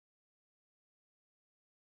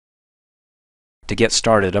to get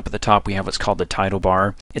started, up at the top we have what's called the title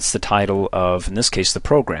bar. It's the title of, in this case, the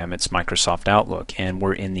program. It's Microsoft Outlook, and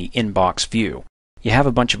we're in the inbox view. You have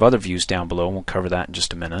a bunch of other views down below, and we'll cover that in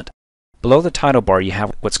just a minute. Below the title bar you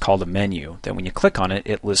have what's called a menu. Then when you click on it,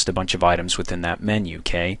 it lists a bunch of items within that menu,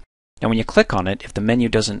 okay? Now when you click on it, if the menu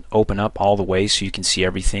doesn't open up all the way so you can see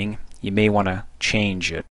everything, you may want to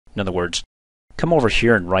change it. In other words, come over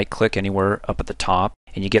here and right click anywhere up at the top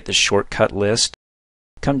and you get this shortcut list.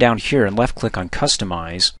 Come down here and left click on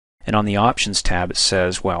Customize, and on the Options tab it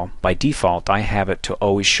says, well, by default I have it to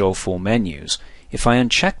always show full menus. If I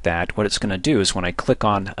uncheck that, what it's going to do is when I click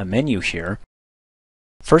on a menu here,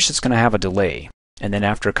 first it's going to have a delay, and then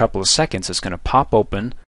after a couple of seconds it's going to pop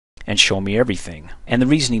open and show me everything. And the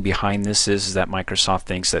reasoning behind this is that Microsoft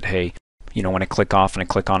thinks that, hey, you know, when I click off and I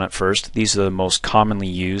click on it first, these are the most commonly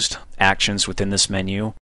used actions within this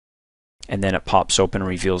menu, and then it pops open and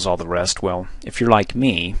reveals all the rest. Well, if you're like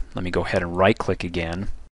me, let me go ahead and right click again,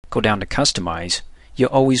 go down to Customize. You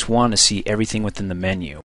always want to see everything within the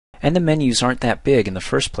menu, and the menus aren't that big in the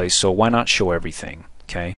first place, so why not show everything?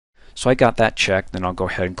 Okay, so I got that checked. Then I'll go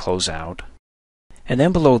ahead and close out. And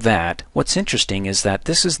then below that, what's interesting is that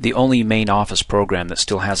this is the only main Office program that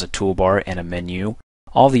still has a toolbar and a menu.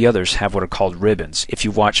 All the others have what are called ribbons. If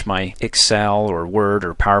you watch my Excel or Word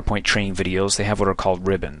or PowerPoint training videos, they have what are called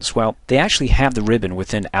ribbons. Well, they actually have the ribbon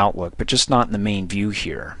within Outlook, but just not in the main view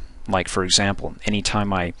here. Like, for example,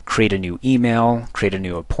 anytime I create a new email, create a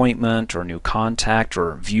new appointment or a new contact,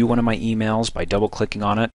 or view one of my emails by double-clicking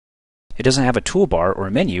on it, it doesn't have a toolbar or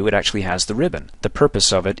a menu, it actually has the ribbon. The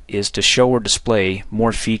purpose of it is to show or display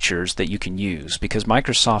more features that you can use, because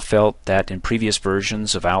Microsoft felt that in previous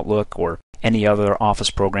versions of Outlook, or any other Office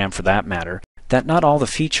program for that matter, that not all the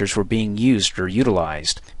features were being used or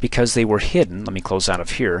utilized because they were hidden, let me close out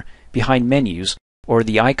of here, behind menus, or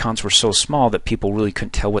the icons were so small that people really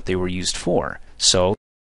couldn't tell what they were used for. So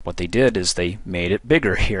what they did is they made it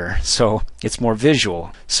bigger here, so it's more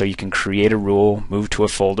visual. So you can create a rule, move to a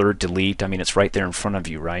folder, delete. I mean, it's right there in front of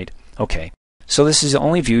you, right? Okay, so this is the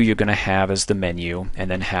only view you're going to have as the menu, and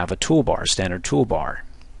then have a toolbar, standard toolbar.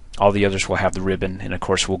 All the others will have the ribbon, and of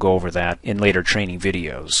course we'll go over that in later training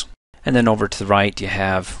videos. And then over to the right you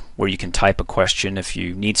have where you can type a question if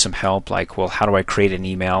you need some help, like, well, how do I create an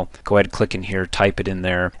email? Go ahead and click in here, type it in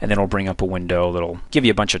there, and then it'll bring up a window that'll give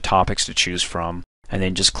you a bunch of topics to choose from. And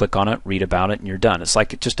then just click on it, read about it, and you're done. It's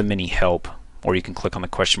like just a mini help. Or you can click on the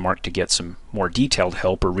question mark to get some more detailed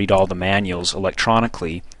help, or read all the manuals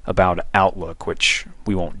electronically about Outlook, which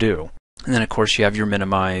we won't do. And then of course you have your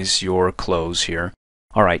minimize, your close here.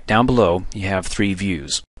 Alright, down below you have three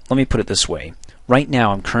views. Let me put it this way. Right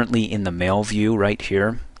now I'm currently in the mail view right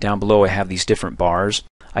here. Down below I have these different bars.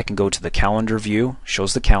 I can go to the calendar view,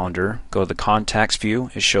 shows the calendar. Go to the contacts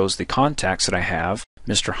view, it shows the contacts that I have.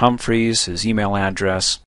 Mr. Humphreys, his email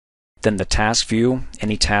address. Then the task view,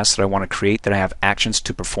 any tasks that I want to create that I have actions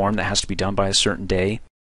to perform that has to be done by a certain day.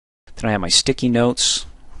 Then I have my sticky notes,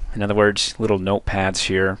 in other words, little notepads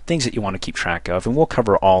here, things that you want to keep track of, and we'll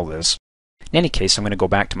cover all this. In any case, I'm going to go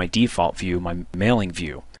back to my default view, my mailing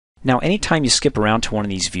view. Now anytime you skip around to one of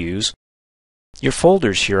these views, your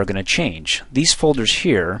folders here are going to change. These folders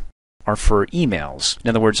here are for emails. In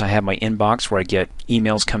other words, I have my inbox where I get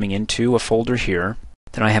emails coming into a folder here.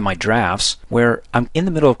 Then I have my drafts where I'm in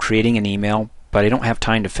the middle of creating an email, but I don't have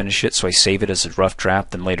time to finish it, so I save it as a rough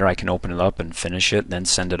draft, then later I can open it up and finish it, then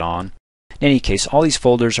send it on. In any case, all these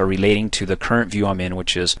folders are relating to the current view I'm in,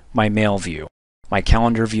 which is my mail view. My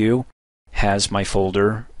calendar view has my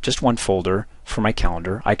folder, just one folder for my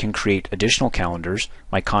calendar. I can create additional calendars.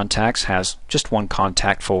 My contacts has just one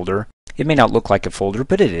contact folder. It may not look like a folder,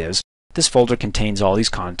 but it is. This folder contains all these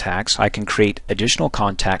contacts. I can create additional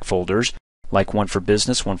contact folders, like one for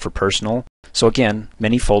business, one for personal. So again,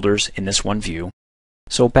 many folders in this one view.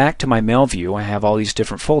 So back to my mail view, I have all these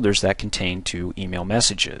different folders that contain to email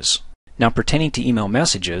messages. Now pertaining to email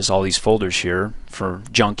messages, all these folders here for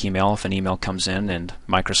junk email, if an email comes in and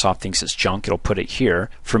Microsoft thinks it's junk, it'll put it here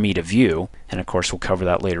for me to view, and of course we'll cover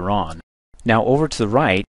that later on. Now over to the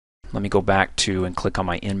right, let me go back to and click on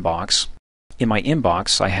my inbox. In my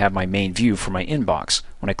inbox, I have my main view for my inbox.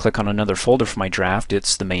 When I click on another folder for my draft,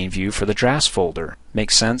 it's the main view for the drafts folder.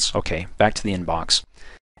 Makes sense? Okay, back to the inbox.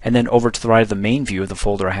 And then over to the right of the main view of the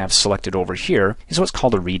folder I have selected over here is what's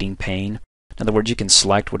called a reading pane. In other words, you can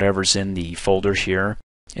select whatever's in the folder here,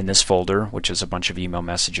 in this folder, which is a bunch of email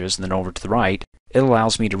messages, and then over to the right, it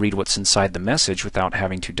allows me to read what's inside the message without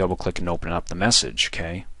having to double click and open up the message,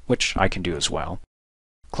 okay? Which I can do as well.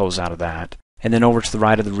 Close out of that. And then over to the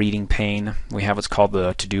right of the reading pane, we have what's called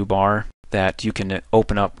the To-Do bar that you can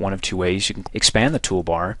open up one of two ways. You can expand the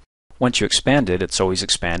toolbar, Once you expand it, it's always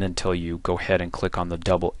expanded until you go ahead and click on the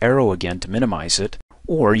double arrow again to minimize it,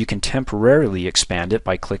 or you can temporarily expand it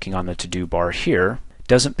by clicking on the to-do bar here. It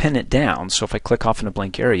doesn't pin it down, so if I click off in a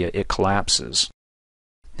blank area, it collapses.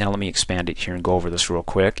 Now let me expand it here and go over this real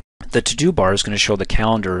quick. The to-do bar is going to show the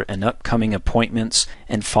calendar and upcoming appointments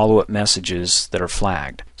and follow-up messages that are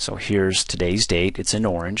flagged. So here's today's date. It's in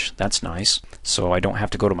orange. That's nice. So I don't have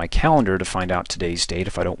to go to my calendar to find out today's date.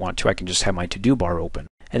 If I don't want to, I can just have my to-do bar open.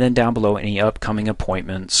 And then down below, any upcoming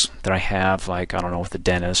appointments that I have, like, I don't know, with the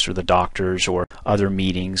dentist or the doctors or other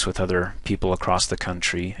meetings with other people across the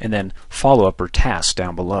country, and then follow-up or tasks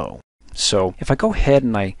down below. So if I go ahead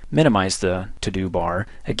and I minimize the to-do bar,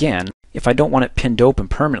 again, if I don't want it pinned open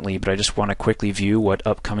permanently, but I just want to quickly view what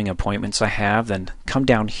upcoming appointments I have, then come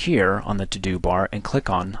down here on the to-do bar and click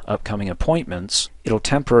on upcoming appointments. It'll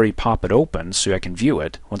temporarily pop it open so I can view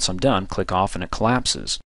it. Once I'm done, click off and it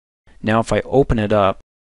collapses. Now if I open it up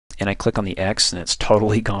and I click on the X and it's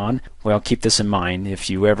totally gone, well, keep this in mind. If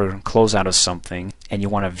you ever close out of something and you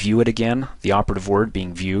want to view it again, the operative word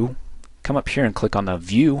being view, come up here and click on the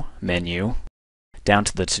View menu down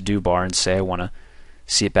to the to-do bar and say I want to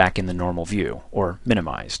see it back in the normal view or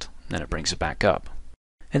minimized. And then it brings it back up.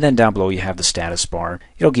 And then down below you have the status bar.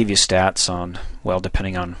 It'll give you stats on, well,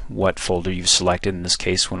 depending on what folder you've selected. In this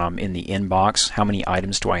case, when I'm in the inbox, how many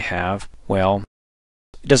items do I have? Well,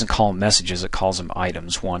 it doesn't call them messages, it calls them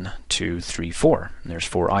items. 1, 2, 3, 4. And there's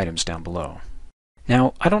 4 items down below.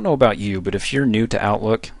 Now, I don't know about you, but if you're new to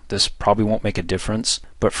Outlook, this probably won't make a difference.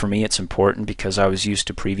 But for me, it's important because I was used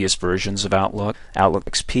to previous versions of Outlook, Outlook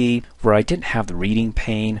XP, where I didn't have the reading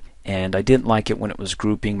pane, and I didn't like it when it was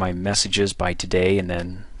grouping my messages by today and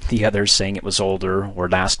then the others saying it was older or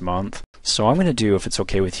last month. So I'm going to do, if it's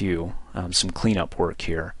okay with you, some cleanup work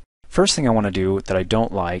here. First thing I want to do that I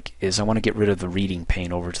don't like is I want to get rid of the reading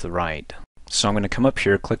pane over to the right. So I'm going to come up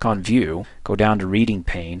here, click on View, go down to Reading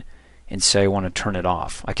Pane, and say I want to turn it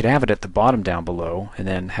off. I could have it at the bottom down below and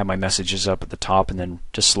then have my messages up at the top and then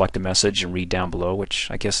just select a message and read down below, which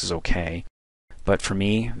I guess is okay. But for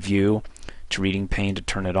me, View to Reading Pane to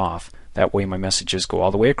turn it off. That way my messages go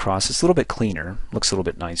all the way across. It's a little bit cleaner, looks a little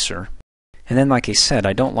bit nicer. And then like I said,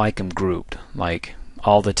 I don't like them grouped. Like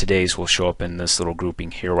all the todays will show up in this little grouping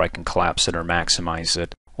here where I can collapse it or maximize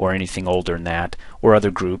it, or anything older than that, or other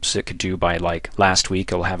groups it could do by, like, last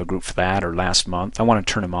week it'll have a group for that, or last month. I want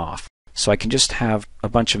to turn them off. So I can just have a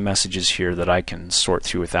bunch of messages here that I can sort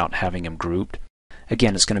through without having them grouped.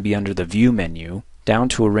 Again, it's going to be under the View menu, down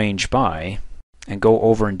to Arrange By, and go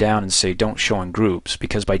over and down and say Don't Show in Groups,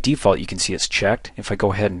 because by default you can see it's checked. If I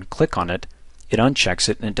go ahead and click on it, it unchecks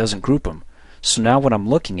it and it doesn't group them. So now what I'm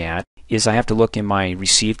looking at is I have to look in my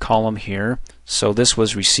Received column here. So this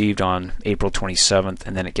was received on April 27th,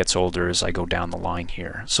 and then it gets older as I go down the line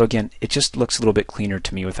here. So again, it just looks a little bit cleaner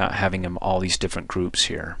to me without having them all these different groups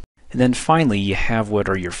here. And then finally you have what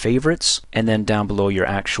are your favorites, and then down below your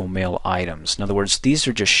actual mail items. In other words, these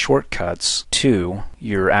are just shortcuts to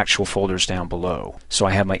your actual folders down below. So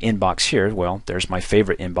I have my inbox here. Well, there's my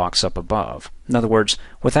favorite inbox up above. In other words,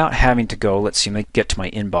 without having to go, let's see, let me get to my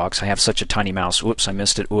inbox. I have such a tiny mouse. Whoops, I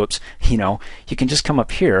missed it. Whoops. You know, you can just come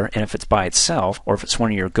up here, and if it's by itself, or if it's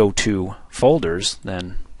one of your go-to folders,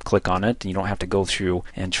 then click on it, and you don't have to go through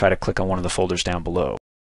and try to click on one of the folders down below.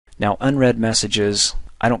 Now, unread messages,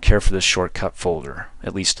 I don't care for this shortcut folder,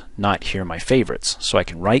 at least not here in my favorites. So I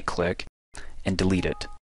can right click and delete it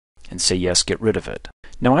and say yes, get rid of it.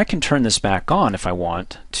 Now I can turn this back on if I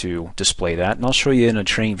want to display that, and I'll show you in a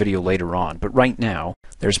training video later on. But right now,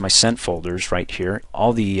 there's my sent folders right here.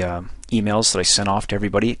 All the emails that I sent off to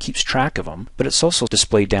everybody, it keeps track of them, but it's also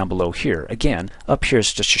displayed down below here. Again, up here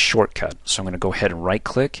is just a shortcut. So I'm going to go ahead and right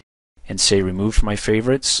click and say remove from my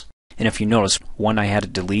favorites. And if you notice, one I had to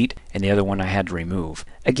delete and the other one I had to remove.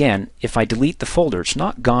 Again, if I delete the folder, it's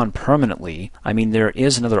not gone permanently. I mean, there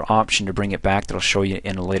is another option to bring it back that I'll show you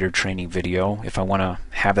in a later training video if I want to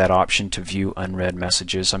have that option to view unread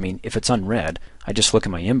messages. I mean, if it's unread, I just look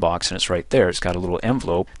in my inbox and it's right there. It's got a little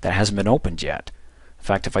envelope that hasn't been opened yet. In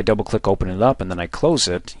fact, if I double click open it up and then I close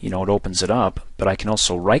it, you know, it opens it up, but I can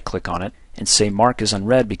also right click on it and say mark as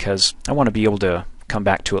unread because I want to be able to come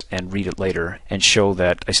back to it and read it later and show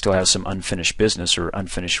that I still have some unfinished business or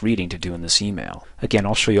unfinished reading to do in this email. Again,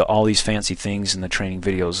 I'll show you all these fancy things in the training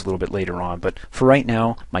videos a little bit later on, but for right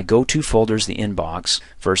now, my go-to folder is the inbox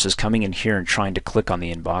versus coming in here and trying to click on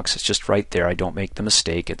the inbox. It's just right there. I don't make the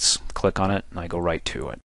mistake. It's click on it and I go right to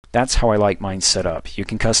it. That's how I like mine set up. You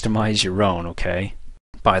can customize your own, okay?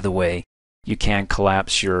 By the way, you can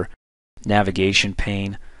collapse your navigation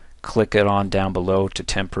pane. Click it on down below to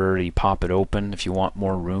temporarily pop it open if you want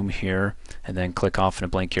more room here, and then click off in a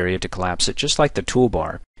blank area to collapse it, just like the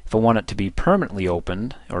toolbar. If I want it to be permanently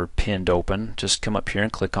opened or pinned open, just come up here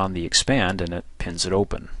and click on the expand and it pins it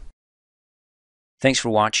open. Thanks for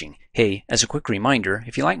watching. Hey, as a quick reminder,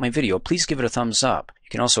 if you like my video, please give it a thumbs up. You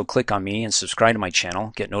can also click on me and subscribe to my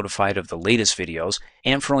channel, get notified of the latest videos,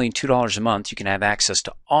 and for only $2 a month, you can have access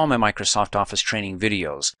to all my Microsoft Office training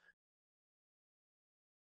videos.